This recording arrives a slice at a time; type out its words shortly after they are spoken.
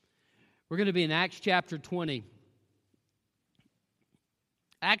We're going to be in Acts chapter 20.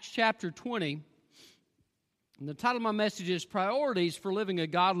 Acts chapter 20, and the title of my message is Priorities for Living a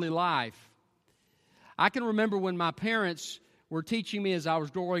Godly Life. I can remember when my parents were teaching me as I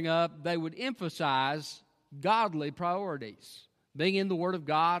was growing up, they would emphasize godly priorities. Being in the Word of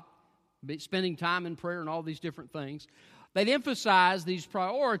God, spending time in prayer and all these different things. They'd emphasize these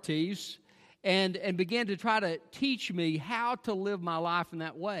priorities and began to try to teach me how to live my life in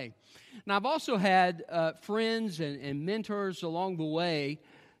that way. And I've also had friends and mentors along the way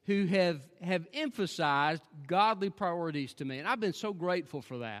who have emphasized godly priorities to me. And I've been so grateful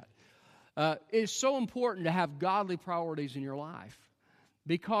for that. It's so important to have godly priorities in your life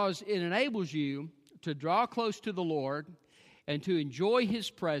because it enables you to draw close to the Lord and to enjoy His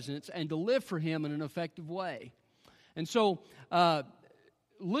presence and to live for Him in an effective way. And so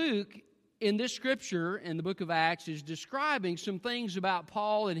Luke, in this scripture, in the book of Acts, is describing some things about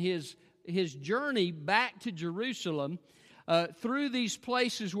Paul and his journey back to Jerusalem through these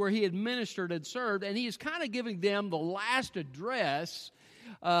places where he had ministered and served, and he is kind of giving them the last address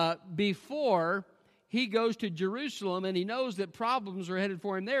before he goes to Jerusalem, and he knows that problems are headed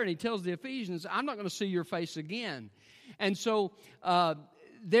for him there, and he tells the Ephesians, I'm not going to see your face again. And so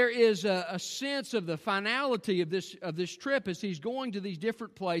there is a sense of the finality of this trip as he's going to these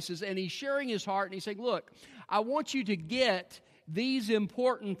different places, and he's sharing his heart, and he's saying, look, I want you to get these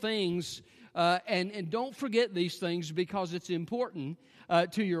important things, and don't forget these things because it's important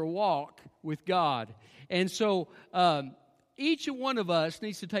to your walk with God. And so each one of us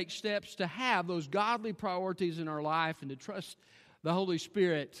needs to take steps to have those godly priorities in our life and to trust the Holy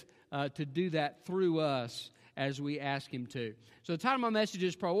Spirit to do that through us as we ask Him to. So the title of my message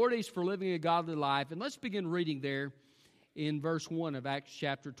is Priorities for Living a Godly Life. And let's begin reading there in verse 1 of Acts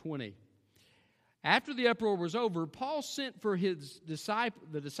chapter 20. After the uproar was over, Paul sent for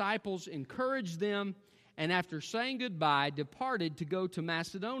the disciples, encouraged them, and after saying goodbye, departed to go to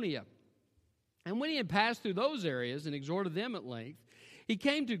Macedonia. And when he had passed through those areas and exhorted them at length, he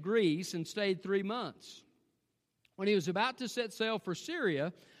came to Greece and stayed 3 months. When he was about to set sail for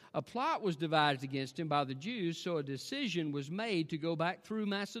Syria, a plot was devised against him by the Jews, so a decision was made to go back through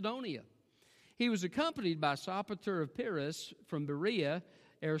Macedonia. He was accompanied by Sopater of Pyrrhus from Berea,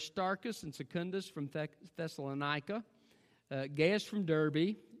 Aristarchus and Secundus from Thessalonica, Gaius from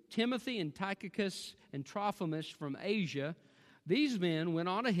Derbe, Timothy and Tychicus and Trophimus from Asia. These men went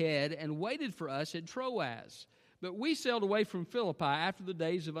on ahead and waited for us at Troas. But we sailed away from Philippi after the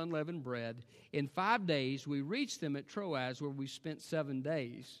days of unleavened bread. In 5 days we reached them at Troas, where we spent 7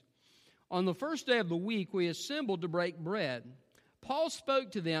 days. On the first day of the week we assembled to break bread. Paul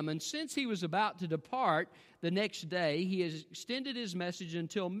spoke to them, and since he was about to depart the next day, he has extended his message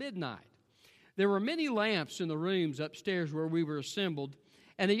until midnight. There were many lamps in the rooms upstairs where we were assembled,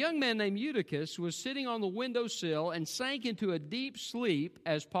 and a young man named Eutychus was sitting on the windowsill and sank into a deep sleep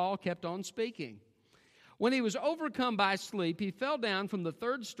as Paul kept on speaking. When he was overcome by sleep, he fell down from the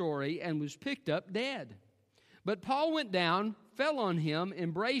 3rd story and was picked up dead. But Paul went down, fell on him,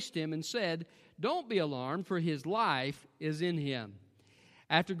 embraced him, and said, Don't be alarmed, for his life is in him.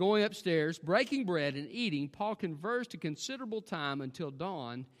 After going upstairs, breaking bread and eating, Paul conversed a considerable time until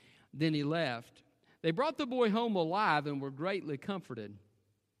dawn. Then he left. They brought the boy home alive and were greatly comforted.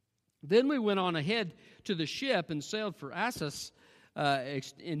 Then we went on ahead to the ship and sailed for Assos,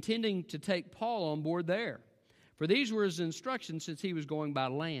 intending to take Paul on board there. For these were his instructions since he was going by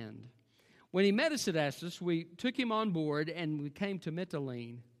land. When he met us at Assos, we took him on board and we came to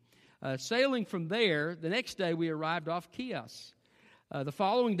Mytilene. Sailing from there, the next day we arrived off Chios. The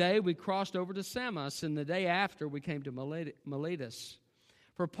following day we crossed over to Samos, and the day after we came to Miletus.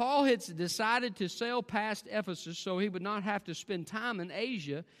 For Paul had decided to sail past Ephesus so he would not have to spend time in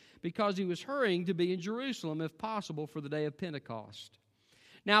Asia, because he was hurrying to be in Jerusalem, if possible, for the day of Pentecost.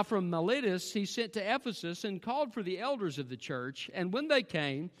 Now from Miletus he sent to Ephesus and called for the elders of the church, and when they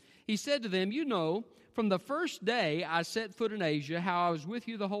came, he said to them, You know, from the first day I set foot in Asia, how I was with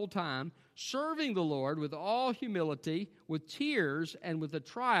you the whole time, serving the Lord with all humility, with tears, and with the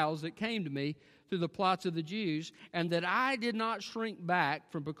trials that came to me through the plots of the Jews, and that I did not shrink back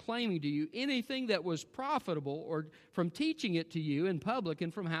from proclaiming to you anything that was profitable, or from teaching it to you in public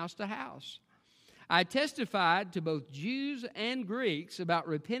and from house to house. I testified to both Jews and Greeks about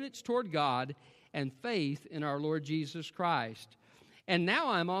repentance toward God and faith in our Lord Jesus Christ. And now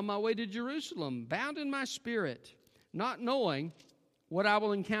I am on my way to Jerusalem, bound in my spirit, not knowing what I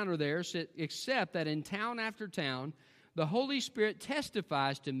will encounter there, except that in town after town, the Holy Spirit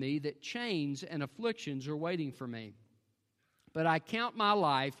testifies to me that chains and afflictions are waiting for me. But I count my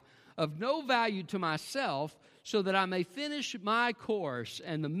life of no value to myself, so that I may finish my course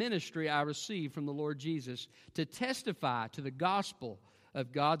and the ministry I received from the Lord Jesus to testify to the gospel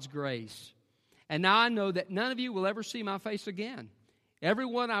of God's grace. And now I know that none of you will ever see my face again.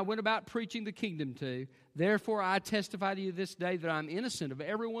 Everyone I went about preaching the kingdom to, therefore I testify to you this day that I'm innocent of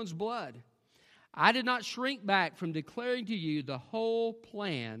everyone's blood. I did not shrink back from declaring to you the whole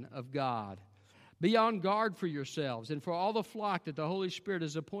plan of God. Be on guard for yourselves and for all the flock that the Holy Spirit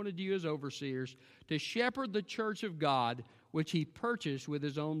has appointed you as overseers to shepherd the church of God, which He purchased with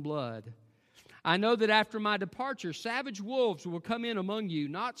His own blood. I know that after my departure, savage wolves will come in among you,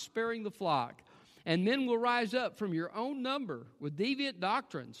 not sparing the flock. And men will rise up from your own number with deviant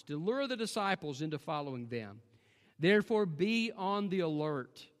doctrines to lure the disciples into following them. Therefore, be on the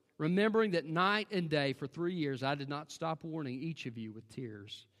alert, remembering that night and day for 3 years I did not stop warning each of you with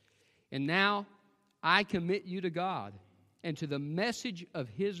tears. And now I commit you to God and to the message of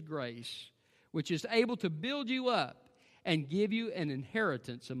His grace, which is able to build you up and give you an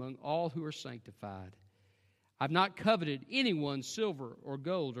inheritance among all who are sanctified. I've not coveted anyone's silver or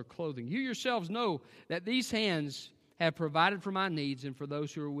gold or clothing. You yourselves know that these hands have provided for my needs and for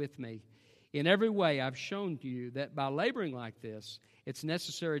those who are with me. In every way, I've shown to you that by laboring like this, it's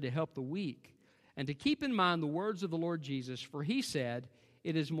necessary to help the weak and to keep in mind the words of the Lord Jesus, for He said,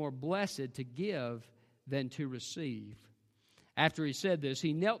 it is more blessed to give than to receive. After He said this,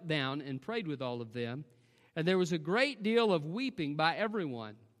 He knelt down and prayed with all of them, and there was a great deal of weeping by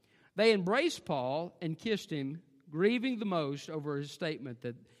everyone. They embraced Paul and kissed him, grieving the most over his statement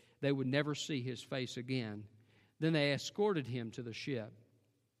that they would never see his face again. Then they escorted him to the ship.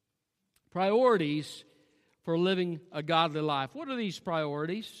 Priorities for living a godly life. What are these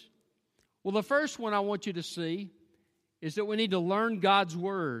priorities? Well, the first one I want you to see is that we need to learn God's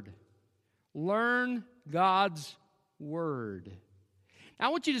Word. Learn God's Word. Now, I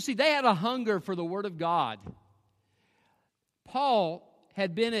want you to see they had a hunger for the Word of God. Paul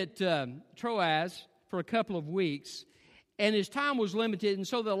had been at Troas for a couple of weeks, and his time was limited, and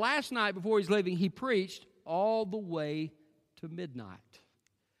so the last night before he's leaving, he preached all the way to midnight.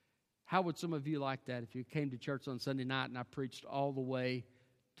 How would some of you like that if you came to church on Sunday night and I preached all the way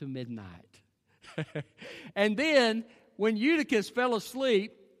to midnight? And then, when Eutychus fell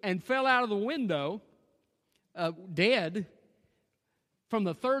asleep and fell out of the window, dead, from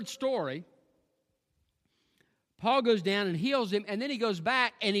the third story, Paul goes down and heals him, and then he goes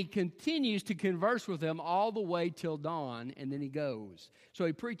back and he continues to converse with them all the way till dawn, and then he goes. So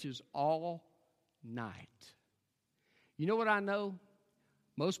he preaches all night. You know what I know?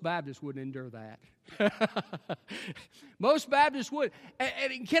 Most Baptists wouldn't endure that. Most Baptists would.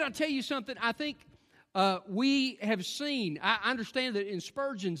 And can I tell you something? I think we have seen, I understand that in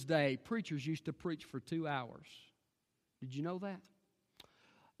Spurgeon's day, preachers used to preach for 2 hours. Did you know that?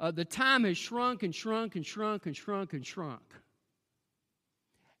 The time has shrunk and shrunk and shrunk and shrunk and shrunk.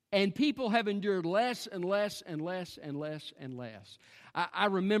 And people have endured less and less and less and less and less. I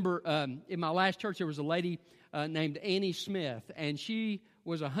remember in my last church there was a lady named Annie Smith, and she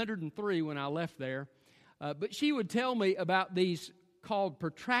was 103 when I left there. But she would tell me about these called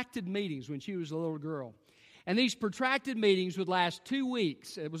protracted meetings when she was a little girl. And these protracted meetings would last 2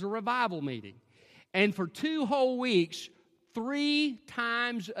 weeks. It was a revival meeting. And for 2 whole weeks, 3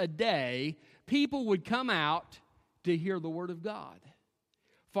 times a day, people would come out to hear the Word of God.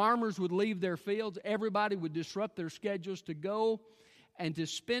 Farmers would leave their fields. Everybody would disrupt their schedules to go and to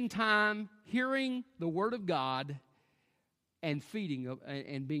spend time hearing the Word of God and feeding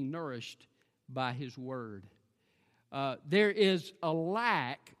and being nourished by His Word. There is a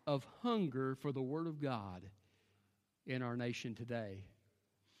lack of hunger for the Word of God in our nation today.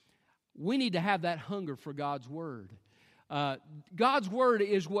 We need to have that hunger for God's Word. God's Word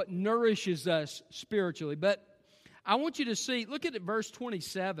is what nourishes us spiritually. But I want you to see, look at verse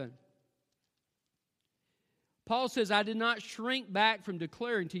 27. Paul says, I did not shrink back from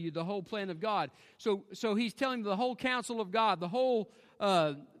declaring to you the whole plan of God. So he's telling the whole counsel of God, the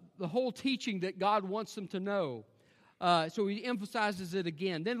whole teaching that God wants them to know. So he emphasizes it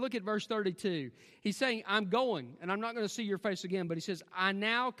again. Then look at verse 32. He's saying, I'm going, and I'm not going to see your face again. But he says, I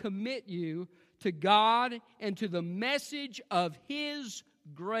now commit you to God and to the message of His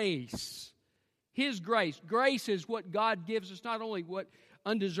grace. His grace. Grace is what God gives us, not only what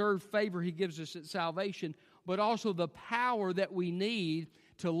undeserved favor He gives us at salvation, but also the power that we need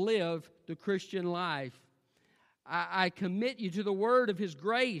to live the Christian life. I commit you to the word of His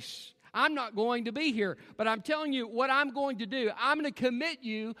grace. I'm not going to be here, but I'm telling you what I'm going to do. I'm going to commit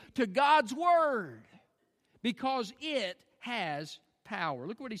you to God's Word because it has power.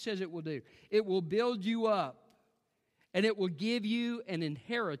 Look what he says it will do. It will build you up, and it will give you an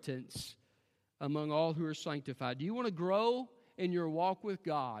inheritance among all who are sanctified. Do you want to grow in your walk with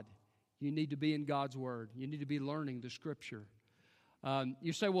God? You need to be in God's Word. You need to be learning the Scripture.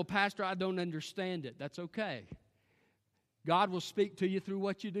 You say, well, Pastor, I don't understand it. That's okay. God will speak to you through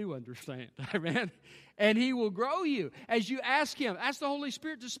what you do understand. Amen? And He will grow you as you ask Him. Ask the Holy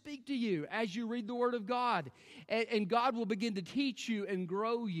Spirit to speak to you as you read the Word of God. And God will begin to teach you and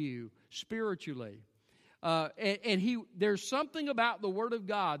grow you spiritually. There's something about the Word of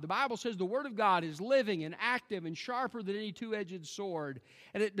God. The Bible says the Word of God is living and active and sharper than any two-edged sword.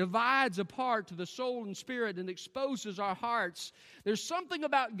 And it divides apart to the soul and spirit and exposes our hearts. There's something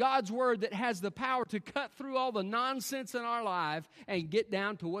about God's Word that has the power to cut through all the nonsense in our life and get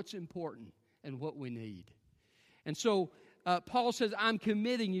down to what's important and what we need. And so Paul says, I'm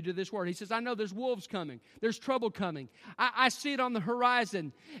committing you to this word. He says, I know there's wolves coming. There's trouble coming. I see it on the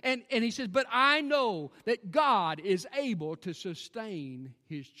horizon. And he says, but I know that God is able to sustain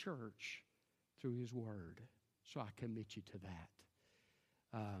His church through His word. So I commit you to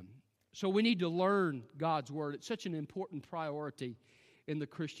that. So we need to learn God's word. It's such an important priority in the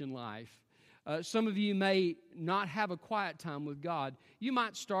Christian life. Some of you may not have a quiet time with God. You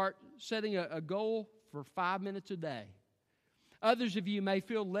might start setting a goal for 5 minutes a day. Others of you may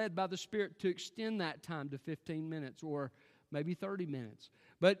feel led by the Spirit to extend that time to 15 minutes or maybe 30 minutes.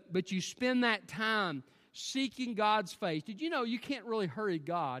 But you spend that time seeking God's face. Did you know you can't really hurry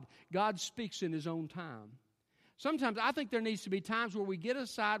God? God speaks in His own time. Sometimes I think there needs to be times where we get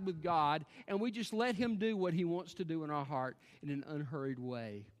aside with God and we just let Him do what He wants to do in our heart in an unhurried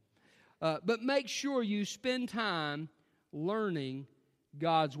way. But make sure you spend time learning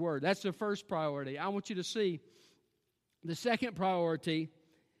God's Word. That's the first priority. I want you to see the second priority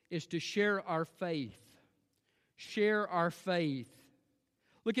is to share our faith. Share our faith.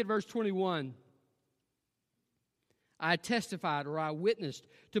 Look at verse 21. I testified, or I witnessed,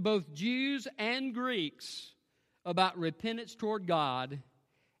 to both Jews and Greeks about repentance toward God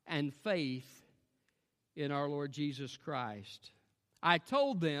and faith in our Lord Jesus Christ. I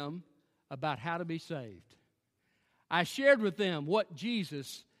told them about how to be saved. I shared with them what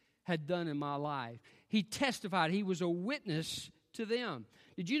Jesus had done in my life. He testified. He was a witness to them.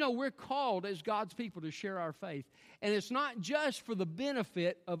 Did you know we're called as God's people to share our faith? And it's not just for the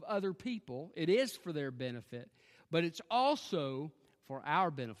benefit of other people. It is for their benefit. But it's also for our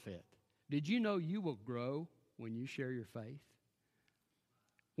benefit. Did you know you will grow when you share your faith?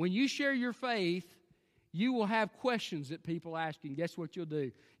 When you share your faith, you will have questions that people ask you. And guess what you'll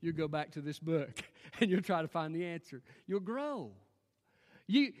do? You'll go back to this book and you'll try to find the answer. You'll grow.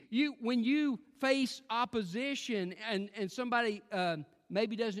 When you face opposition and somebody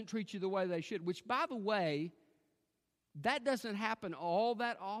maybe doesn't treat you the way they should, which, by the way, that doesn't happen all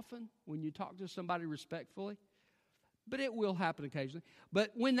that often when you talk to somebody respectfully, but it will happen occasionally.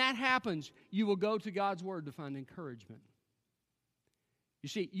 But when that happens, you will go to God's Word to find encouragement. You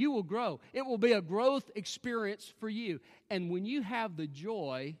see, you will grow. It will be a growth experience for you. And when you have the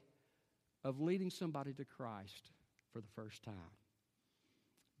joy of leading somebody to Christ for the first time,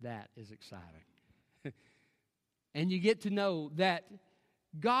 that is exciting. And you get to know that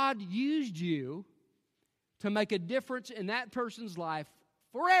God used you to make a difference in that person's life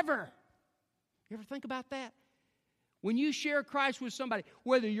forever. You ever think about that? When you share Christ with somebody,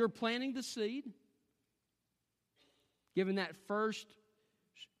 whether you're planting the seed, giving that first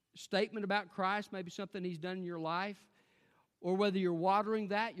statement about Christ, maybe something He's done in your life, or whether you're watering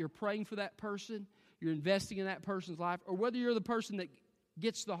that, you're praying for that person, you're investing in that person's life, or whether you're the person that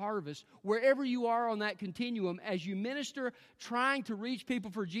gets the harvest, wherever you are on that continuum, as you minister, trying to reach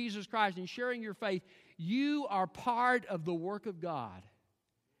people for Jesus Christ and sharing your faith, you are part of the work of God.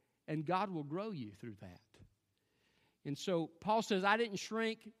 And God will grow you through that. And so Paul says, I didn't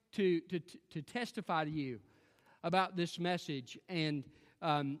shrink to testify to you about this message. And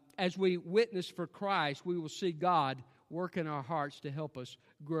as we witness for Christ, we will see God work in our hearts to help us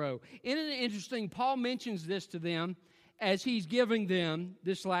grow. Isn't it interesting? Paul mentions this to them as he's giving them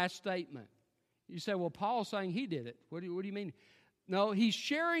this last statement. You say, well, Paul's saying he did it. What do you mean? No, he's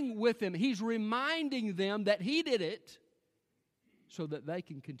sharing with them. He's reminding them that he did it so that they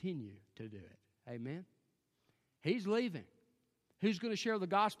can continue to do it. Amen? He's leaving. Who's going to share the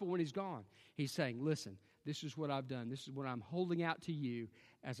gospel when he's gone? He's saying, listen, this is what I've done. This is what I'm holding out to you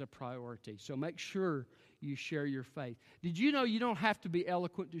as a priority. So make sure you share your faith. Did you know you don't have to be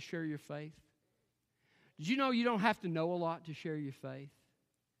eloquent to share your faith? Did you know you don't have to know a lot to share your faith?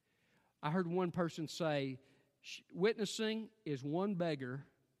 I heard one person say, witnessing is one beggar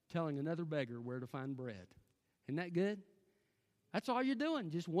telling another beggar where to find bread. Isn't that good? That's all you're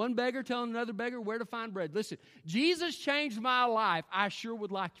doing. Just one beggar telling another beggar where to find bread. Listen, Jesus changed my life. I sure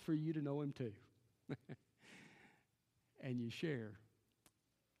would like for you to know Him too. and you share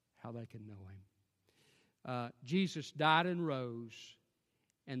how they can know Him. Jesus died and rose,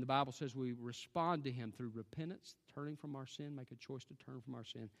 and the Bible says we respond to Him through repentance, turning from our sin, make a choice to turn from our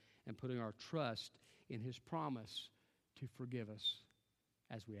sin, and putting our trust in His promise to forgive us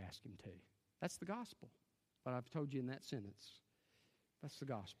as we ask Him to. That's the gospel. What I've told you in that sentence. That's the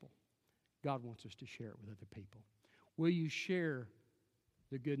gospel. God wants us to share it with other people. Will you share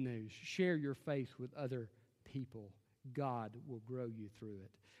the good news? Share your faith with other people. God will grow you through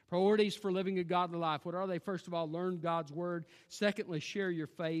it. Priorities for living a godly life. What are they? First of all, learn God's Word. Secondly, share your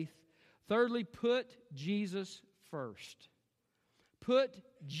faith. Thirdly, put Jesus first. Put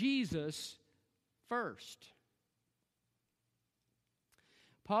Jesus first.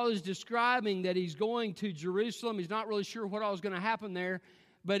 Paul is describing that he's going to Jerusalem. He's not really sure what all is going to happen there,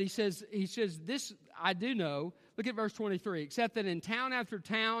 but he says, this I do know. Look at verse 23. Except that in town after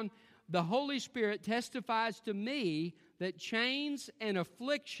town, the Holy Spirit testifies to me that chains and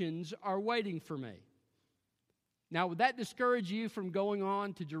afflictions are waiting for me. Now, would that discourage you from going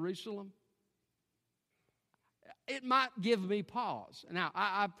on to Jerusalem? It might give me pause. Now,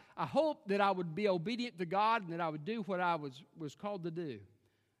 I hope that I would be obedient to God and that I would do what I was called to do.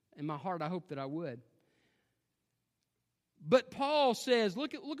 In my heart, I hope that I would. But Paul says,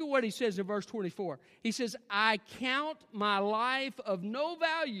 look at what he says in verse 24. He says, I count my life of no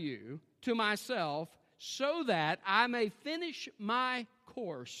value to myself so that I may finish my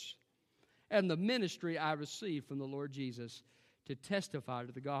course and the ministry I received from the Lord Jesus to testify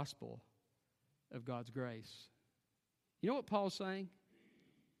to the gospel of God's grace. You know what Paul's saying?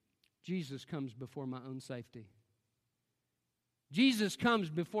 Jesus comes before my own safety. Jesus comes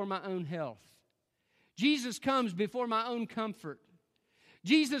before my own health. Jesus comes before my own comfort.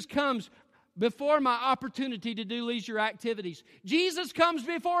 Jesus comes before my opportunity to do leisure activities. Jesus comes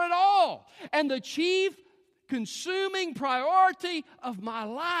before it all. And the chief consuming priority of my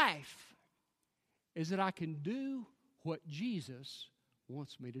life is that I can do what Jesus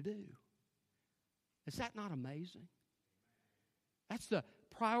wants me to do. Is that not amazing? That's the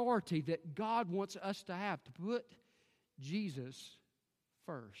priority that God wants us to have, to put Jesus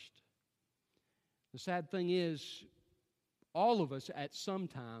first. The sad thing is, all of us at some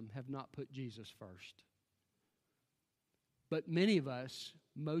time have not put Jesus first. But many of us,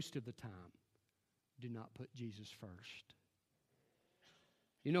 most of the time, do not put Jesus first.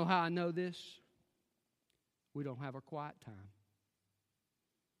 You know how I know this? We don't have a quiet time.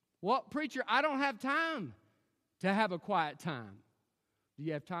 Well, preacher, I don't have time to have a quiet time. Do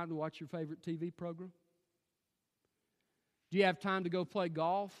you have time to watch your favorite TV program? Do you have time to go play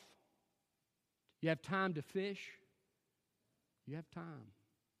golf? You have time to fish? You have time.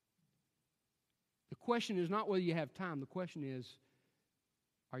 The question is not whether you have time. The question is,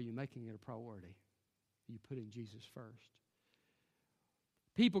 are you making it a priority? Are you putting Jesus first?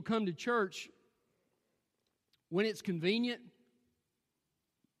 People come to church when it's convenient,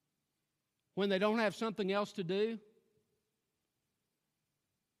 when they don't have something else to do.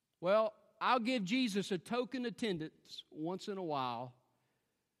 Well, I'll give Jesus a token attendance once in a while,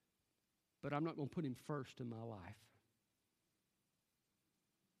 but I'm not going to put Him first in my life.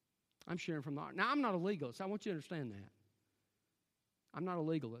 I'm sharing from the heart. Now, I'm not a legalist. I want you to understand that. I'm not a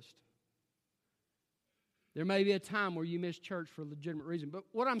legalist. There may be a time where you miss church for a legitimate reason, but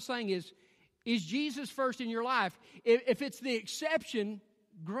what I'm saying is Jesus first in your life? If it's the exception,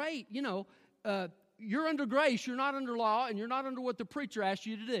 great. You're under grace, you're not under law, and you're not under what the preacher asked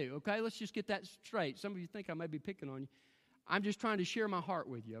you to do, okay? Let's just get that straight. Some of you think I may be picking on you. I'm just trying to share my heart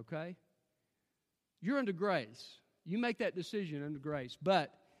with you, okay? You're under grace. You make that decision under grace.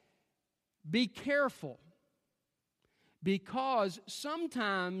 But be careful, because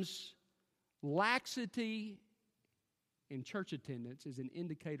sometimes laxity in church attendance is an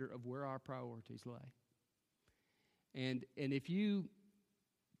indicator of where our priorities lay. And if you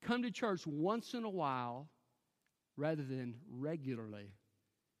come to church once in a while rather than regularly,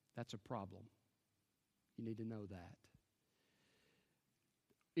 that's a problem. You need to know that.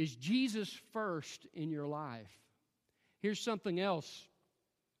 Is Jesus first in your life? Here's something else.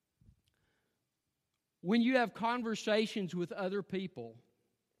 When you have conversations with other people,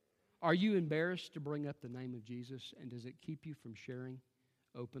 are you embarrassed to bring up the name of Jesus? And does it keep you from sharing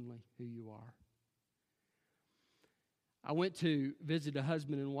openly who you are? I went to visit a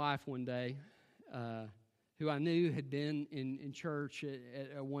husband and wife one day who I knew had been in church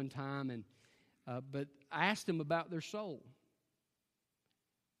at one time, but I asked them about their soul.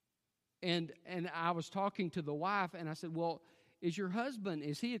 And I was talking to the wife, and I said, well, is your husband,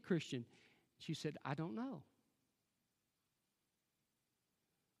 is he a Christian? She said, I don't know.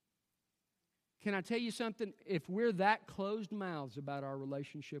 can I tell you something? If we're that closed mouths about our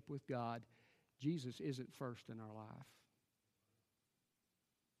relationship with God, Jesus isn't first in our life.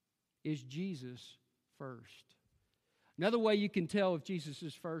 Is Jesus first? Another way you can tell if Jesus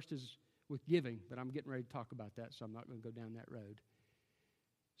is first is with giving, but I'm getting ready to talk about that, so I'm not going to go down that road.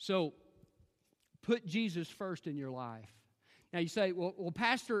 So, put Jesus first in your life. Now you say, well,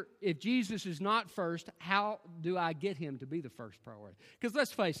 Pastor, if Jesus is not first, how do I get him to be the first priority? Because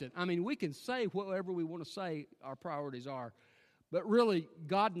let's face it, I mean, we can say whatever we want to say our priorities are, but really,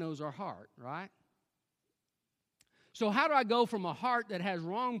 God knows our heart, right? So how do I go from a heart that has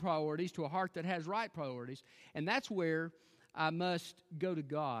wrong priorities to a heart that has right priorities? And that's where I must go to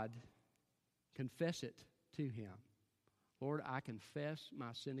God, confess it to Him. Lord, I confess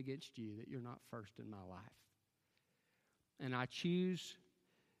my sin against you, that you're not first in my life. And I choose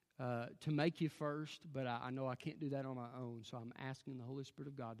to make you first, but I know I can't do that on my own, so I'm asking the Holy Spirit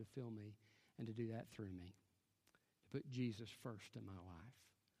of God to fill me and to do that through me, to put Jesus first in my life.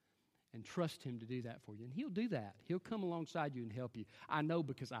 And trust Him to do that for you. And He'll do that. He'll come alongside you and help you. I know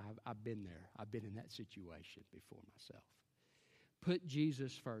because I've been there. I've been in that situation before myself. Put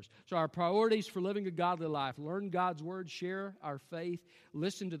Jesus first. So our priorities for living a godly life: learn God's Word, share our faith,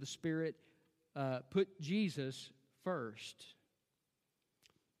 listen to the Spirit, put Jesus first.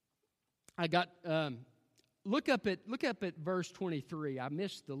 I got look up at verse 23. I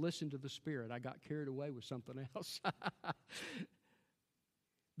missed the listen to the Spirit. I got carried away with something else.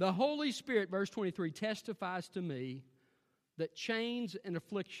 The Holy Spirit, verse 23, testifies to me that chains and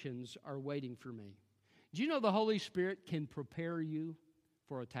afflictions are waiting for me. Do you know the Holy Spirit can prepare you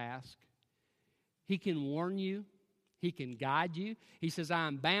for a task? He can warn you. He can guide you. He says, I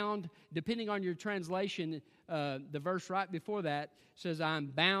am bound, depending on your translation, the verse right before that says, I am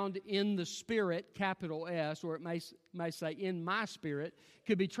bound in the Spirit, capital S, or it may say in my spirit.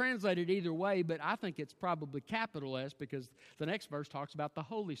 Could be translated either way, but I think it's probably capital S because the next verse talks about the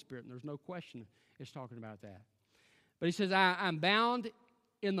Holy Spirit, and there's no question it's talking about that. But he says, I'm bound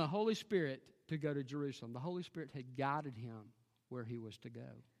in the Holy Spirit to go to Jerusalem. The Holy Spirit had guided him where he was to go.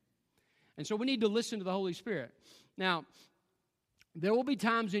 And so we need to listen to the Holy Spirit. Now, there will be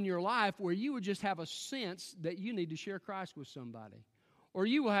times in your life where you would just have a sense that you need to share Christ with somebody. Or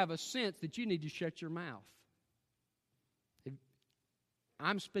you will have a sense that you need to shut your mouth.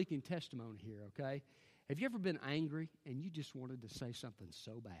 I'm speaking testimony here, okay? Have you ever been angry and you just wanted to say something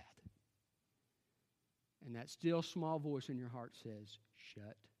so bad? And that still small voice in your heart says,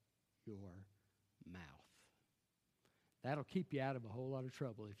 shut your mouth. That'll keep you out of a whole lot of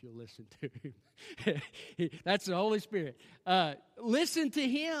trouble if you'll listen to Him. That's the Holy Spirit. Listen to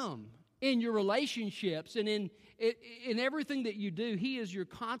Him in your relationships and in everything that you do. He is your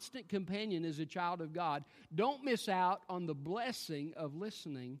constant companion as a child of God. Don't miss out on the blessing of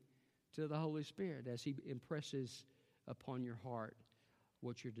listening to the Holy Spirit as He impresses upon your heart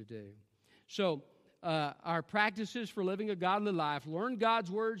what you're to do. So, our practices for living a godly life: learn God's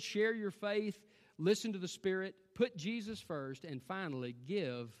Word, share your faith, listen to the Spirit, put Jesus first, and finally,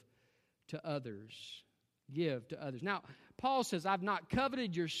 give to others. Give to others. Now, Paul says, I've not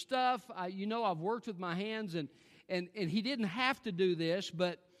coveted your stuff. I've worked with my hands, and he didn't have to do this,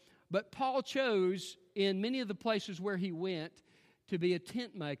 but Paul chose in many of the places where he went to be a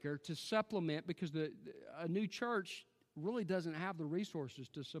tent maker to supplement, because a new church really doesn't have the resources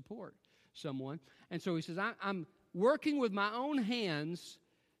to support someone. And so he says, I'm working with my own hands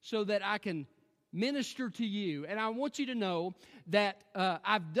so that I can minister to you. And I want you to know that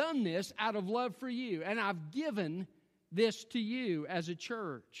I've done this out of love for you. And I've given this to you as a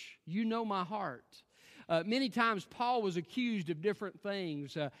church. You know my heart. Many times Paul was accused of different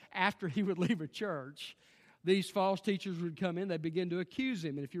things after he would leave a church. These false teachers would come in, they'd begin to accuse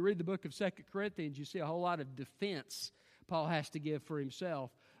him. And if you read the book of 2 Corinthians, you see a whole lot of defense Paul has to give for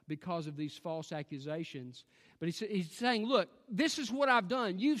himself because of these false accusations. But he's saying, look, this is what I've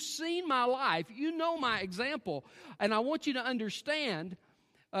done. You've seen my life. You know my example. And I want you to understand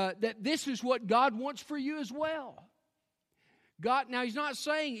that this is what God wants for you as well. Now he's not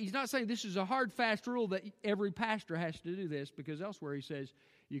saying this is a hard, fast rule that every pastor has to do this, because elsewhere he says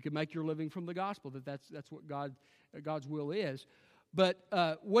you can make your living from the gospel, that's what God's will is. But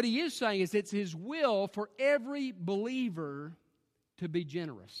what he is saying is it's His will for every believer to be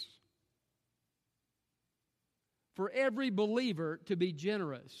generous. For every believer to be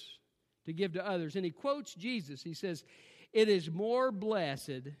generous, to give to others. And he quotes Jesus. He says, it is more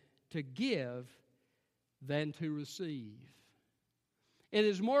blessed to give than to receive. It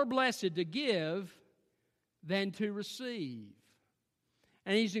is more blessed to give than to receive.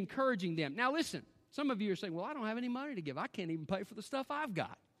 And he's encouraging them. Now listen, some of you are saying, well, I don't have any money to give. I can't even pay for the stuff I've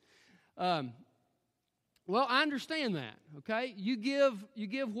got. Well, I understand that, okay? You give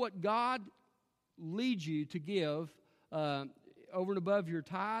what God leads you to give over and above your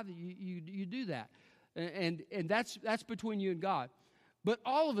tithe. You do that. And that's between you and God. But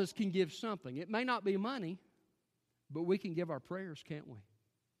all of us can give something. It may not be money, but we can give our prayers, can't we?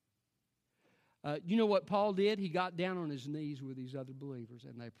 You know what Paul did? He got down on his knees with these other believers,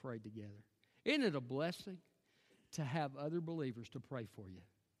 and they prayed together. Isn't it a blessing to have other believers to pray for you?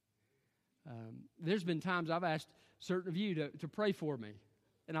 There's been times I've asked certain of you to pray for me,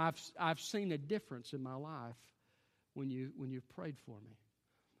 and I've seen a difference in my life when you've prayed for me.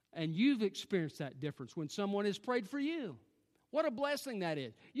 And you've experienced that difference when someone has prayed for you. What a blessing that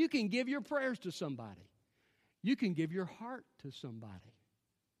is. You can give your prayers to somebody. You can give your heart to somebody.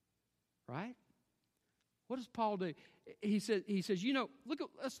 Right? What does Paul do? He says,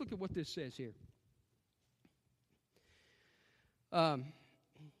 let's look at what this says here.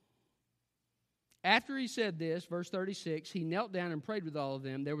 After he said this, verse 36, he knelt down and prayed with all of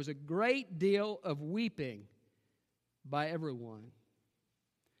them. There was a great deal of weeping by everyone.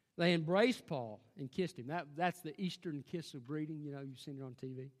 They embraced Paul and kissed him. That's the Eastern kiss of greeting. You know, you've seen it on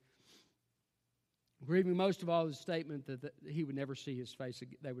TV. Grieving most of all the statement that he would never see his face.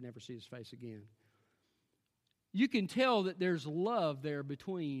 They would never see his face again. You can tell that there's love there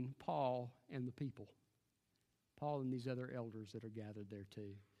between Paul and the people. Paul and these other elders that are gathered there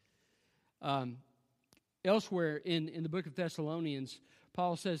too. Elsewhere in the book of Thessalonians,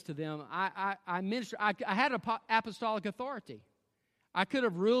 Paul says to them, I had apostolic authority. I could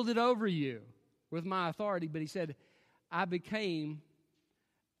have ruled it over you with my authority, but he said, I became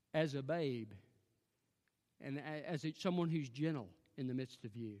as a babe and as someone who's gentle in the midst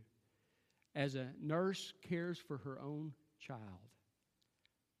of you. As a nurse cares for her own child,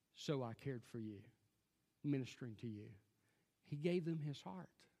 so I cared for you, ministering to you. He gave them his heart.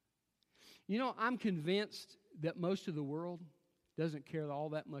 You know, I'm convinced that most of the world doesn't care all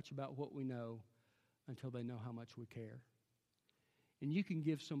that much about what we know until they know how much we care. And you can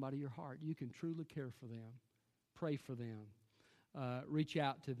give somebody your heart. You can truly care for them, pray for them, reach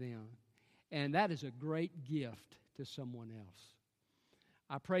out to them. And that is a great gift to someone else.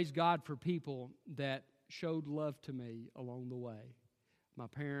 I praise God for people that showed love to me along the way. My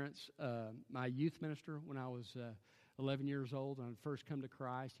parents, my youth minister when I was 11 years old, when I first come to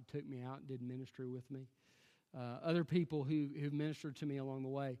Christ, he took me out and did ministry with me. Other people who ministered to me along the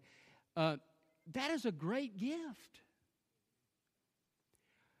way. That is a great gift.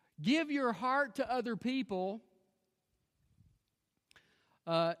 Give your heart to other people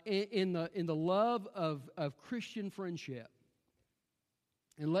in the love of Christian friendship.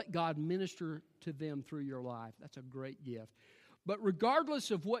 And let God minister to them through your life. That's a great gift. But regardless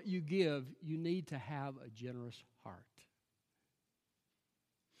of what you give, you need to have a generous heart.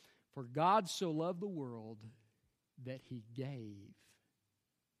 For God so loved the world that he gave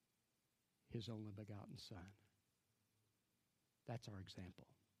his only begotten Son. That's our example.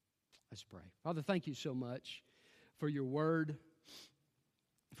 Let's pray. Father, thank you so much for your word,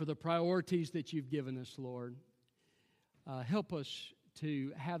 for the priorities that you've given us, Lord. Help us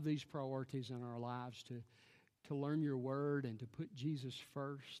to have these priorities in our lives, to learn your word and to put Jesus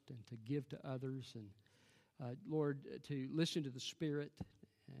first and to give to others and, Lord, to listen to the Spirit.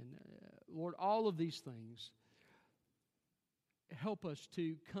 And, Lord, all of these things help us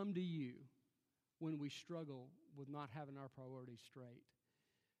to come to you when we struggle with not having our priorities straight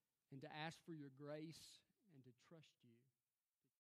and to ask for your grace and to trust you.